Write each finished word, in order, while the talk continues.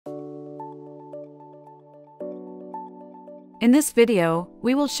In this video,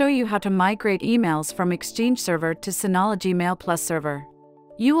 we will show you how to migrate emails from Exchange Server to Synology MailPlus server.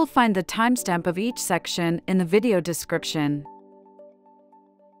 You will find the timestamp of each section in the video description.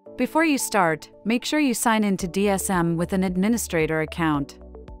 Before you start, make sure you sign in to DSM with an administrator account.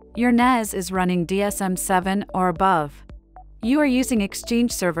 Your NAS is running DSM 7 or above. You are using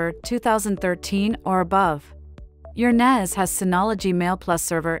Exchange Server 2013 or above. Your NAS has Synology MailPlus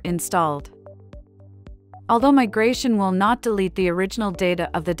server installed. Although migration will not delete the original data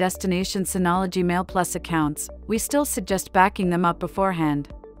of the destination Synology MailPlus accounts, we still suggest backing them up beforehand.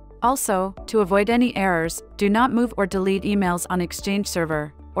 Also, to avoid any errors, do not move or delete emails on Exchange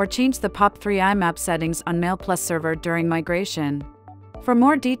Server, or change the POP3 IMAP settings on MailPlus server during migration. For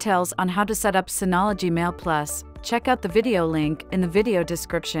more details on how to set up Synology MailPlus, check out the video link in the video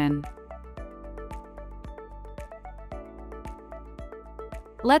description.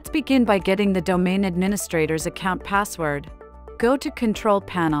 Let's begin by getting the domain administrator's account password. Go to Control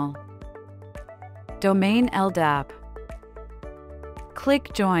Panel. Domain LDAP.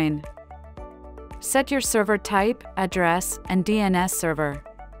 Click Join. Set your server type, address, and DNS server.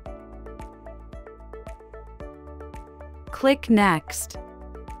 Click Next.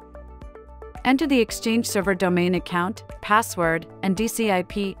 Enter the Exchange Server domain account, password, and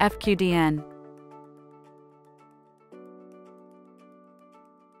DCIP FQDN.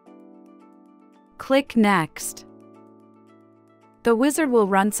 Click Next. The wizard will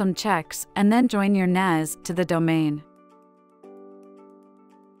run some checks and then join your NAS to the domain.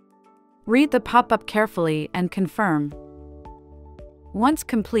 Read the pop-up carefully and confirm. Once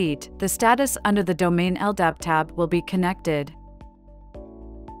complete, the status under the Domain LDAP tab will be connected.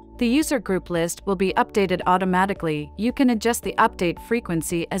 The user group list will be updated automatically. You can adjust the update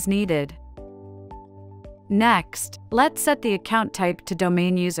frequency as needed. Next, let's set the account type to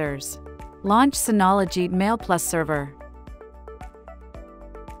domain users. Launch Synology MailPlus server.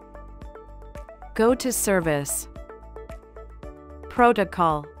 Go to Service,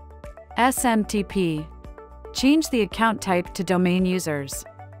 Protocol, SMTP. Change the account type to domain users.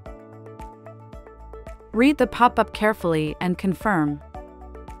 Read the pop-up carefully and confirm.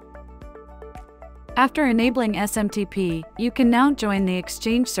 After enabling SMTP, you can now join the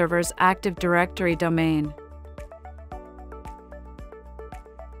Exchange Server's Active Directory domain.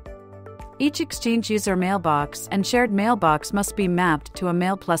 Each Exchange user mailbox and shared mailbox must be mapped to a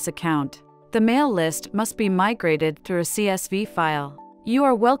MailPlus account. The mail list must be migrated through a CSV file. You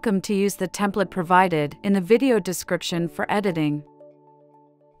are welcome to use the template provided in the video description for editing.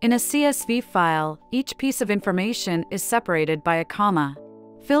 In a CSV file, each piece of information is separated by a comma.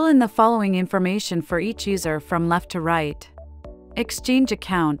 Fill in the following information for each user from left to right. Exchange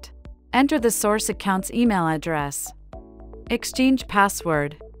account. Enter the source account's email address. Exchange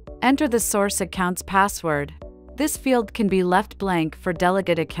password. Enter the source account's password. This field can be left blank for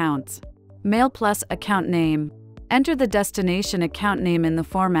delegate accounts. MailPlus account name. Enter the destination account name in the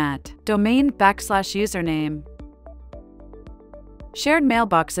format domain/username. Shared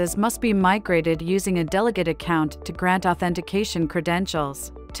mailboxes must be migrated using a delegate account to grant authentication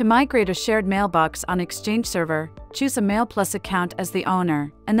credentials. To migrate a shared mailbox on Exchange Server, choose a MailPlus account as the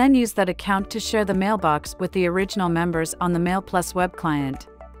owner, and then use that account to share the mailbox with the original members on the MailPlus web client.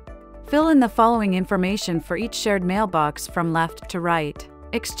 Fill in the following information for each shared mailbox from left to right.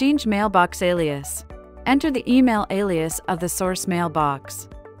 Exchange mailbox alias. Enter the email alias of the source mailbox.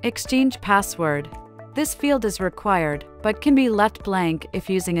 Exchange password. This field is required, but can be left blank if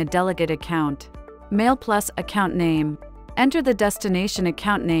using a delegate account. MailPlus account name. Enter the destination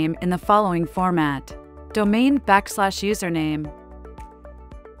account name in the following format: domain/username.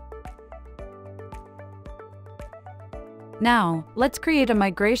 Now, let's create a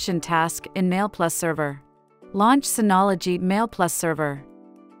migration task in MailPlus server. Launch Synology MailPlus server.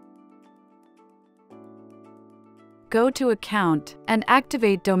 Go to Account and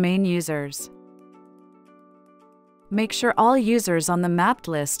activate domain users. Make sure all users on the mapped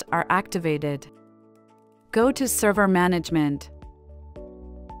list are activated. Go to Server Management.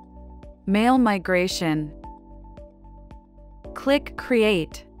 Mail Migration. Click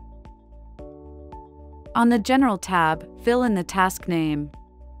Create. On the General tab, fill in the task name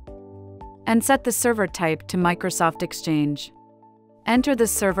and set the server type to Microsoft Exchange. Enter the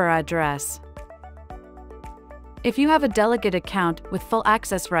server address. If you have a delegate account with full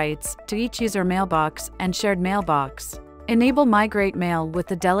access rights to each user mailbox and shared mailbox, enable Migrate Mail with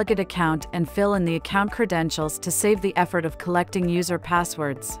the delegate account and fill in the account credentials to save the effort of collecting user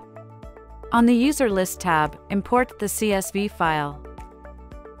passwords. On the User List tab, import the CSV file.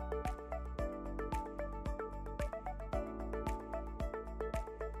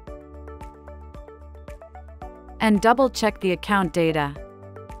 and double-check the account data.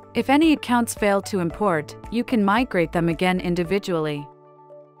 If any accounts fail to import, you can migrate them again individually.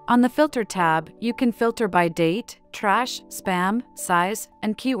 On the Filter tab, you can filter by date, trash, spam, size,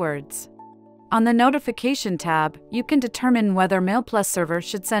 and keywords. On the Notification tab, you can determine whether MailPlus server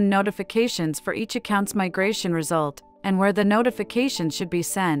should send notifications for each account's migration result, and where the notification should be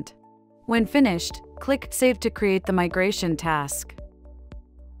sent. When finished, click Save to create the migration task.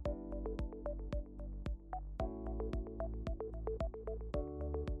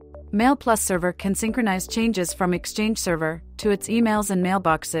 MailPlus server can synchronize changes from Exchange server to its emails and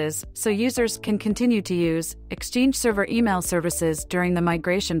mailboxes, so users can continue to use Exchange server email services during the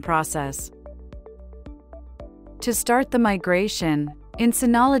migration process. To start the migration, in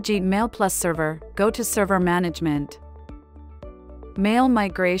Synology MailPlus server, go to Server Management. Mail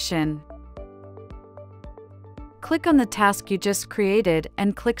Migration. Click on the task you just created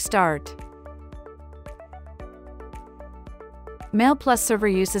and click Start. MailPlus server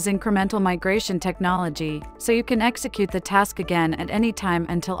uses incremental migration technology, so you can execute the task again at any time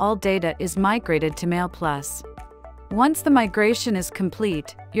until all data is migrated to MailPlus. Once the migration is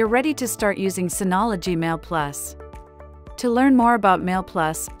complete, you're ready to start using Synology MailPlus. To learn more about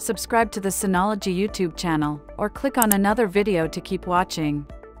MailPlus, subscribe to the Synology YouTube channel, or click on another video to keep watching.